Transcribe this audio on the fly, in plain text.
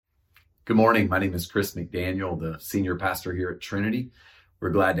Good morning. My name is Chris McDaniel, the senior pastor here at Trinity. We're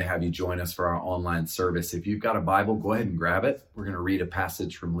glad to have you join us for our online service. If you've got a Bible, go ahead and grab it. We're going to read a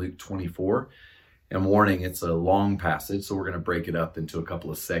passage from Luke 24. And warning, it's a long passage, so we're going to break it up into a couple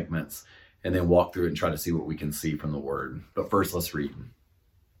of segments and then walk through it and try to see what we can see from the Word. But first, let's read.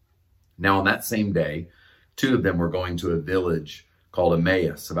 Now, on that same day, two of them were going to a village called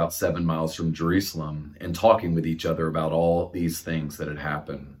Emmaus, about 7 miles from Jerusalem, and talking with each other about all these things that had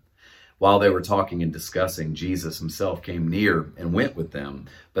happened. While they were talking and discussing, Jesus himself came near and went with them,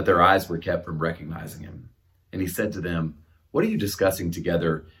 but their eyes were kept from recognizing him. And he said to them, "What are you discussing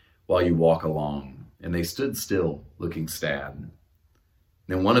together while you walk along?" And they stood still, looking sad.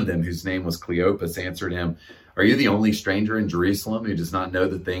 Then one of them, whose name was Cleopas, answered him, "Are you the only stranger in Jerusalem who does not know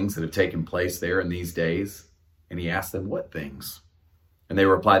the things that have taken place there in these days?" And he asked them, "What things?" And they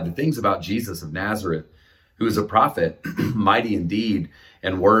replied, "The things about Jesus of Nazareth, who is a prophet, mighty in deed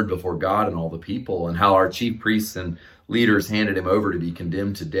and word before God and all the people, and how our chief priests and leaders handed him over to be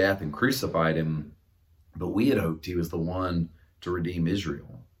condemned to death and crucified him. But we had hoped he was the one to redeem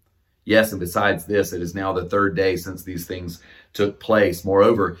Israel. Yes, and besides this, it is now the third day since these things took place.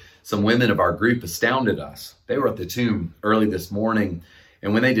 Moreover, some women of our group astounded us. They were at the tomb early this morning,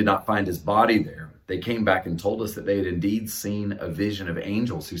 and when they did not find his body there, they came back and told us that they had indeed seen a vision of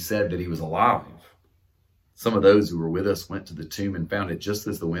angels who said that he was alive. Some of those who were with us went to the tomb and found it just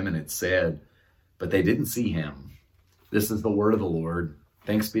as the women had said, but they didn't see him." This is the word of the Lord.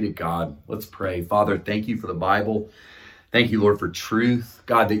 Thanks be to God. Let's pray. Father, thank you for the Bible. Thank you, Lord, for truth.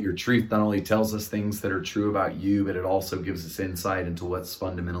 God, that your truth not only tells us things that are true about you, but it also gives us insight into what's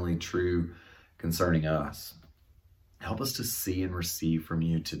fundamentally true concerning us. Help us to see and receive from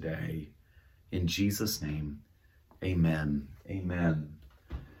you today. In Jesus' name, amen. Amen.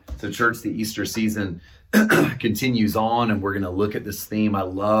 So church, the Easter season continues on, and we're going to look at this theme. I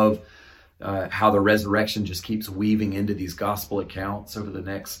love how the resurrection just keeps weaving into these gospel accounts over the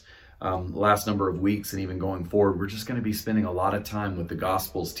next last number of weeks and even going forward. We're just going to be spending a lot of time with the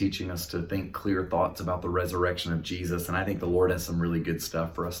Gospels teaching us to think clear thoughts about the resurrection of Jesus, and I think the Lord has some really good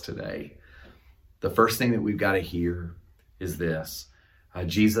stuff for us today. The first thing that we've got to hear is this.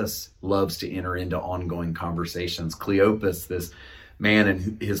 Jesus loves to enter into ongoing conversations. Cleopas, this man,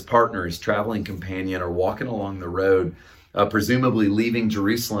 and his partner, his traveling companion, are walking along the road, presumably leaving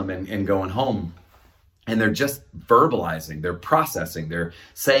Jerusalem and going home. And they're just verbalizing, they're processing, they're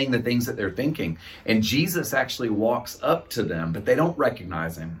saying the things that they're thinking. And Jesus actually walks up to them, but they don't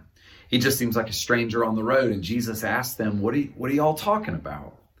recognize him. He just seems like a stranger on the road. And Jesus asks them, what are y'all talking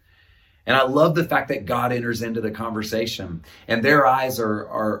about? And I love the fact that God enters into the conversation, and their eyes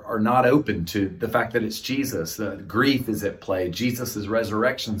are not open to the fact that it's Jesus. Grief is at play. Jesus'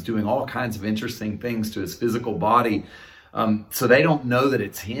 resurrection is doing all kinds of interesting things to his physical body. So they don't know that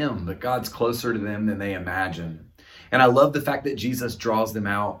it's him, but God's closer to them than they imagine. And I love the fact that Jesus draws them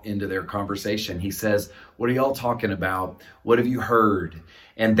out into their conversation. He says, "What are y'all talking about? What have you heard?"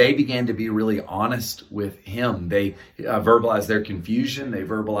 And they began to be really honest with him. They verbalized their confusion. They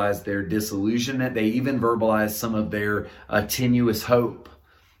verbalized their disillusionment. They even verbalized some of their tenuous hope.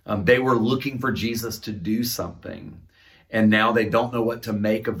 They were looking for Jesus to do something. And now they don't know what to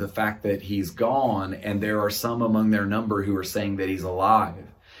make of the fact that he's gone. And there are some among their number who are saying that he's alive.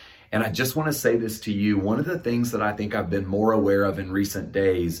 And I just want to say this to you. One of the things that I think I've been more aware of in recent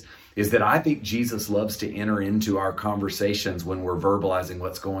days is that I think Jesus loves to enter into our conversations when we're verbalizing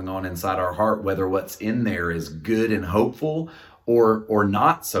what's going on inside our heart, whether what's in there is good and hopeful or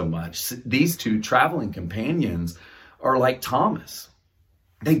not so much. These two traveling companions are like Thomas.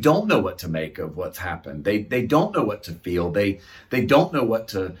 They don't know what to make of what's happened. They don't know what to feel. They don't know what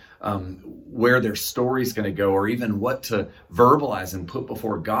to where their story's going to go, or even what to verbalize and put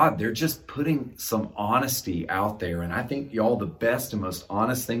before God. They're just putting some honesty out there. And I think, y'all, the best and most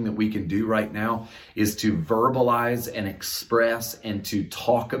honest thing that we can do right now is to verbalize and express and to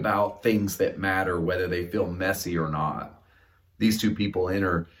talk about things that matter, whether they feel messy or not. These two people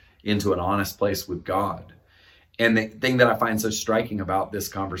enter into an honest place with God. And the thing that I find so striking about this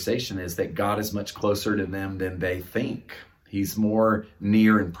conversation is that God is much closer to them than they think. He's more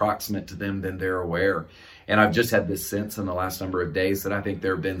near and proximate to them than they're aware. And I've just had this sense in the last number of days that I think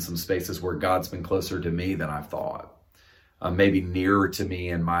there have been some spaces where God's been closer to me than I've thought. Maybe nearer to me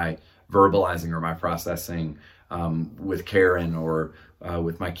in my verbalizing or my processing with Karen or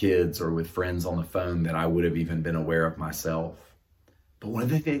with my kids or with friends on the phone than I would have even been aware of myself. But one of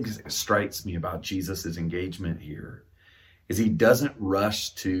the things that strikes me about Jesus' engagement here is he doesn't rush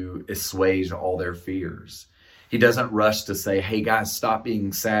to assuage all their fears. He doesn't rush to say, hey guys, stop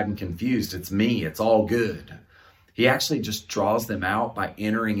being sad and confused. It's me. It's all good. He actually just draws them out by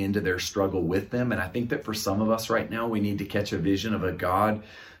entering into their struggle with them. And I think that for some of us right now, we need to catch a vision of a God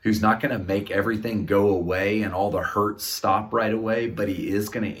who's not going to make everything go away and all the hurt stop right away, but he is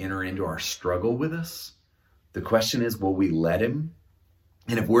going to enter into our struggle with us. The question is, will we let him?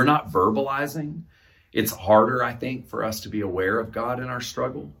 And if we're not verbalizing, it's harder, I think, for us to be aware of God in our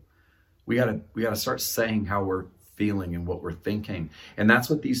struggle. We gotta start saying how we're feeling and what we're thinking. And that's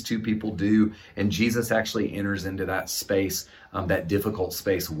what these two people do. And Jesus actually enters into that space, that difficult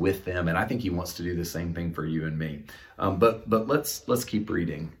space with them. And I think he wants to do the same thing for you and me. But let's keep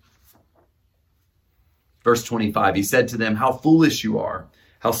reading. Verse 25, he said to them, "How foolish you are,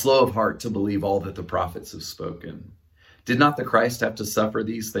 how slow of heart to believe all that the prophets have spoken. Did not the Christ have to suffer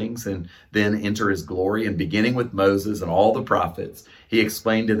these things and then enter his glory?" And beginning with Moses and all the prophets, he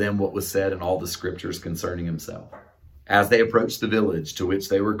explained to them what was said in all the scriptures concerning himself. As they approached the village to which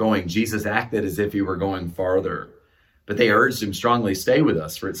they were going, Jesus acted as if he were going farther. But they urged him strongly, "Stay with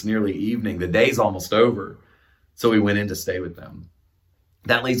us, for it's nearly evening. The day's almost over." So he went in to stay with them.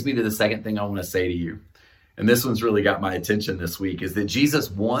 That leads me to the second thing I want to say to you. And this one's really got my attention this week, is that Jesus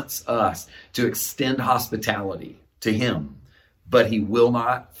wants us to extend hospitality to him, but he will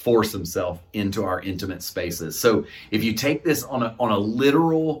not force himself into our intimate spaces. So if you take this on a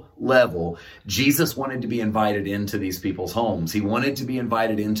literal level, Jesus wanted to be invited into these people's homes. He wanted to be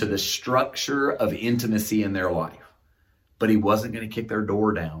invited into the structure of intimacy in their life, but he wasn't going to kick their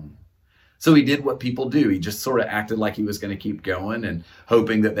door down. So he did what people do. He just sort of acted like he was going to keep going and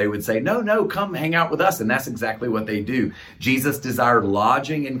hoping that they would say, no, come hang out with us. And that's exactly what they do. Jesus desired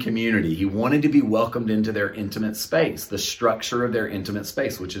lodging and community. He wanted to be welcomed into their intimate space, the structure of their intimate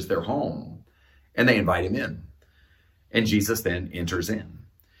space, which is their home. And they invite him in. And Jesus then enters in.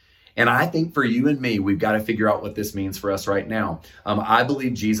 And I think for you and me, we've got to figure out what this means for us right now. I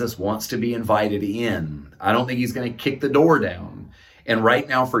believe Jesus wants to be invited in. I don't think he's going to kick the door down. And right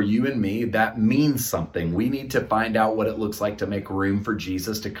now for you and me, that means something. We need to find out what it looks like to make room for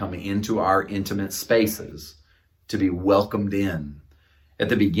Jesus to come into our intimate spaces, to be welcomed in. At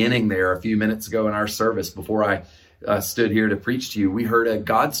the beginning there, a few minutes ago in our service, before I stood here to preach to you, we heard a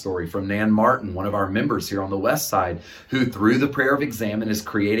God story from Nan Martin, one of our members here on the West Side, who through the prayer of examen is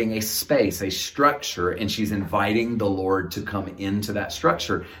creating a space, a structure, and she's inviting the Lord to come into that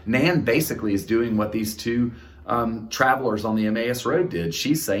structure. Nan basically is doing what these two travelers on the Emmaus Road did.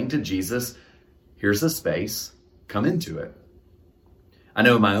 She's saying to Jesus, here's a space, come into it. I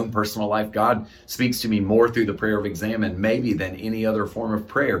know in my own personal life, God speaks to me more through the prayer of examen, maybe than any other form of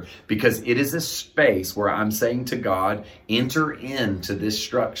prayer, because it is a space where I'm saying to God, enter into this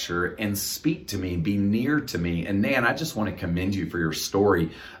structure and speak to me, be near to me. And Nan, I just want to commend you for your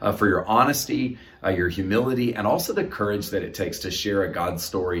story, for your honesty, your humility, and also the courage that it takes to share a God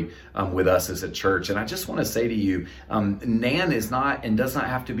story with us as a church. And I just want to say to you, Nan is not and does not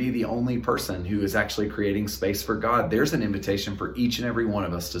have to be the only person who is actually creating space for God. There's an invitation for each and every one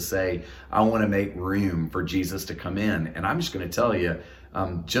of us to say, I want to make room for Jesus to come in. And I'm just going to tell you,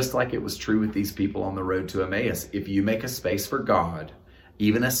 just like it was true with these people on the road to Emmaus, if you make a space for God,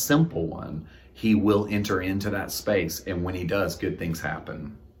 even a simple one, he will enter into that space. And when he does, good things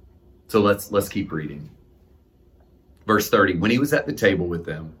happen. So let's keep reading. Verse 30, when he was at the table with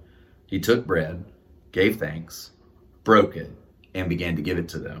them, he took bread, gave thanks, broke it, and began to give it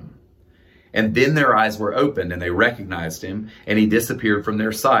to them. And then their eyes were opened and they recognized him, and he disappeared from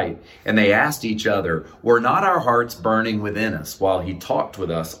their sight. And they asked each other, were not our hearts burning within us while he talked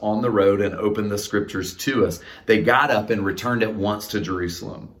with us on the road and opened the scriptures to us? They got up and returned at once to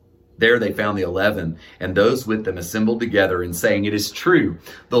Jerusalem. There they found the 11 and those with them assembled together and saying, it is true,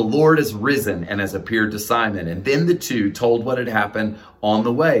 the Lord has risen and has appeared to Simon. And then the two told what had happened on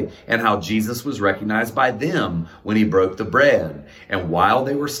the way and how Jesus was recognized by them when he broke the bread. And while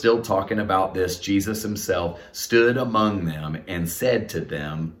they were still talking about this, Jesus himself stood among them and said to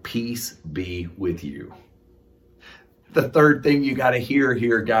them, peace be with you. The third thing you got to hear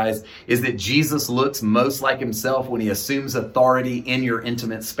here, guys, is that Jesus looks most like himself when he assumes authority in your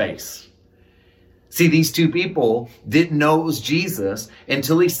intimate space. See, these two people didn't know it was Jesus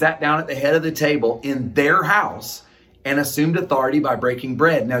until he sat down at the head of the table in their house and assumed authority by breaking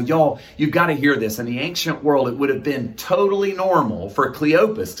bread. Now, y'all, you've got to hear this. In the ancient world, it would have been totally normal for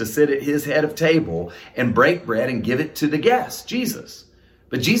Cleopas to sit at his head of table and break bread and give it to the guest, Jesus.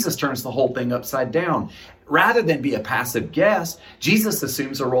 But Jesus turns the whole thing upside down. Rather than be a passive guest, Jesus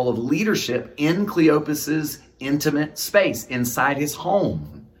assumes a role of leadership in Cleopas's intimate space inside his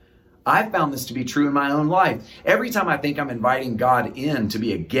home. I've found this to be true in my own life. Every time I think I'm inviting God in to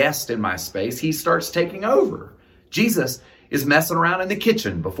be a guest in my space, he starts taking over. Jesus is messing around in the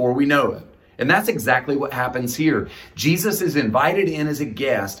kitchen before we know it. And that's exactly what happens here. Jesus is invited in as a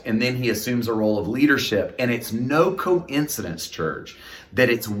guest, and then he assumes a role of leadership. And it's no coincidence, church,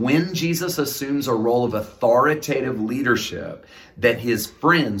 that it's when Jesus assumes a role of authoritative leadership that his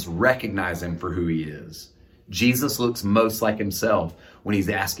friends recognize him for who he is. Jesus looks most like himself when he's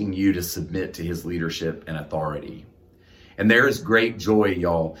asking you to submit to his leadership and authority. And there is great joy,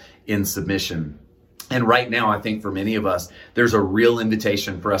 y'all, in submission. And right now, I think for many of us, there's a real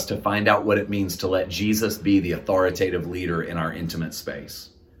invitation for us to find out what it means to let Jesus be the authoritative leader in our intimate space.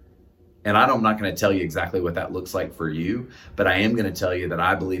 And I'm not going to tell you exactly what that looks like for you, but I am going to tell you that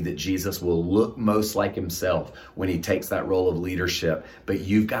I believe that Jesus will look most like himself when he takes that role of leadership, but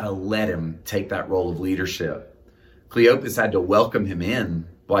you've got to let him take that role of leadership. Cleopas had to welcome him in.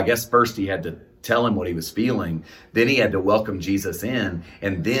 Well, I guess first he had to tell him what he was feeling. Then he had to welcome Jesus in.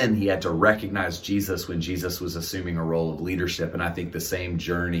 And then he had to recognize Jesus when Jesus was assuming a role of leadership. And I think the same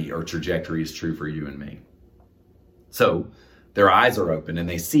journey or trajectory is true for you and me. So their eyes are open and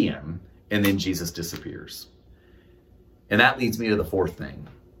they see him, and then Jesus disappears. And that leads me to the fourth thing.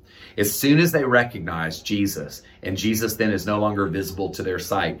 As soon as they recognize Jesus, and Jesus then is no longer visible to their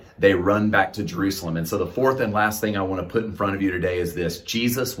sight, they run back to Jerusalem. And so the fourth and last thing I want to put in front of you today is this.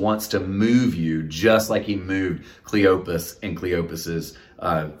 Jesus wants to move you just like he moved Cleopas and Cleopas's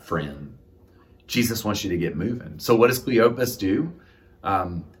friend. Jesus wants you to get moving. So what does Cleopas do?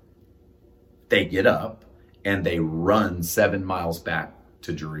 They get up and they run 7 miles back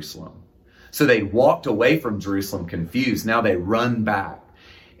to Jerusalem. So they walked away from Jerusalem confused. Now they run back.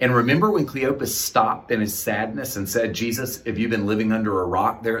 And remember when Cleopas stopped in his sadness and said, Jesus, have you been living under a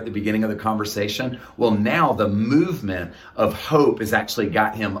rock there at the beginning of the conversation? Well, now the movement of hope has actually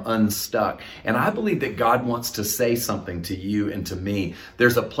got him unstuck. And I believe that God wants to say something to you and to me.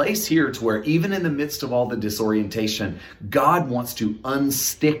 There's a place here to where even in the midst of all the disorientation, God wants to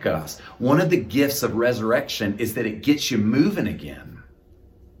unstick us. One of the gifts of resurrection is that it gets you moving again.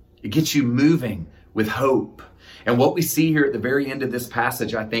 It gets you moving with hope. And what we see here at the very end of this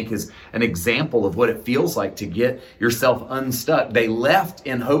passage, I think, is an example of what it feels like to get yourself unstuck. They left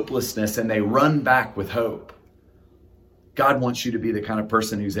in hopelessness and they run back with hope. God wants you to be the kind of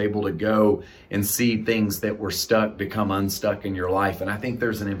person who's able to go and see things that were stuck become unstuck in your life. And I think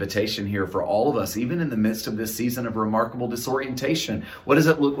there's an invitation here for all of us, even in the midst of this season of remarkable disorientation. What does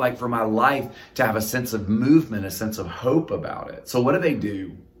it look like for my life to have a sense of movement, a sense of hope about it? So what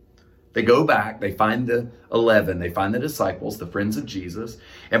do? They go back, they find the 11, they find the disciples, the friends of Jesus.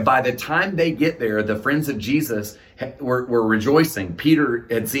 And by the time they get there, the friends of Jesus were rejoicing. Peter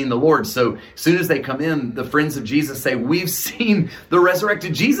had seen the Lord. So as soon as they come in, the friends of Jesus say, we've seen the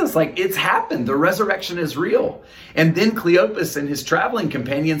resurrected Jesus. Like, it's happened. The resurrection is real. And then Cleopas and his traveling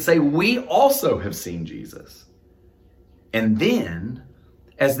companions say, we also have seen Jesus. And then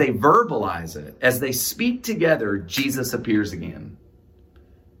as they verbalize it, as they speak together, Jesus appears again.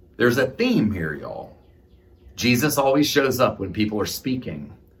 There's a theme here, y'all. Jesus always shows up when people are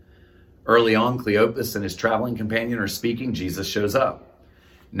speaking. Early on, Cleopas and his traveling companion are speaking. Jesus shows up.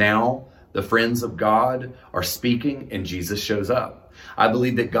 Now, the friends of God are speaking and Jesus shows up. I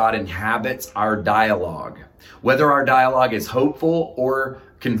believe that God inhabits our dialogue. Whether our dialogue is hopeful or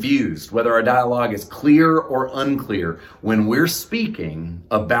confused, whether our dialogue is clear or unclear, when we're speaking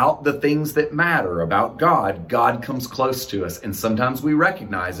about the things that matter about God, God comes close to us. And sometimes we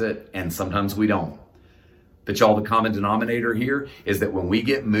recognize it and sometimes we don't. But y'all, the common denominator here is that when we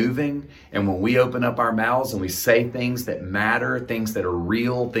get moving and when we open up our mouths and we say things that matter, things that are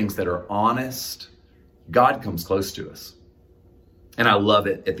real, things that are honest, God comes close to us. And I love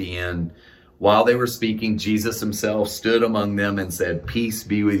it at the end. While they were speaking, Jesus himself stood among them and said, peace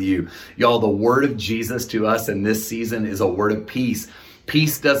be with you. Y'all, the word of Jesus to us in this season is a word of peace.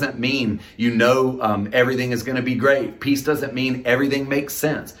 Peace doesn't mean everything is going to be great. Peace doesn't mean everything makes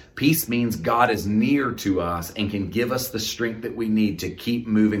sense. Peace means God is near to us and can give us the strength that we need to keep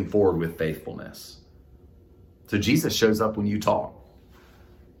moving forward with faithfulness. So Jesus shows up when you talk.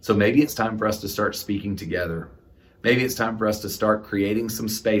 So maybe it's time for us to start speaking together. Maybe it's time for us to start creating some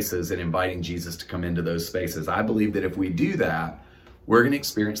spaces and inviting Jesus to come into those spaces. I believe that if we do that, we're going to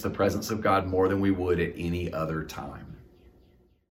experience the presence of God more than we would at any other time.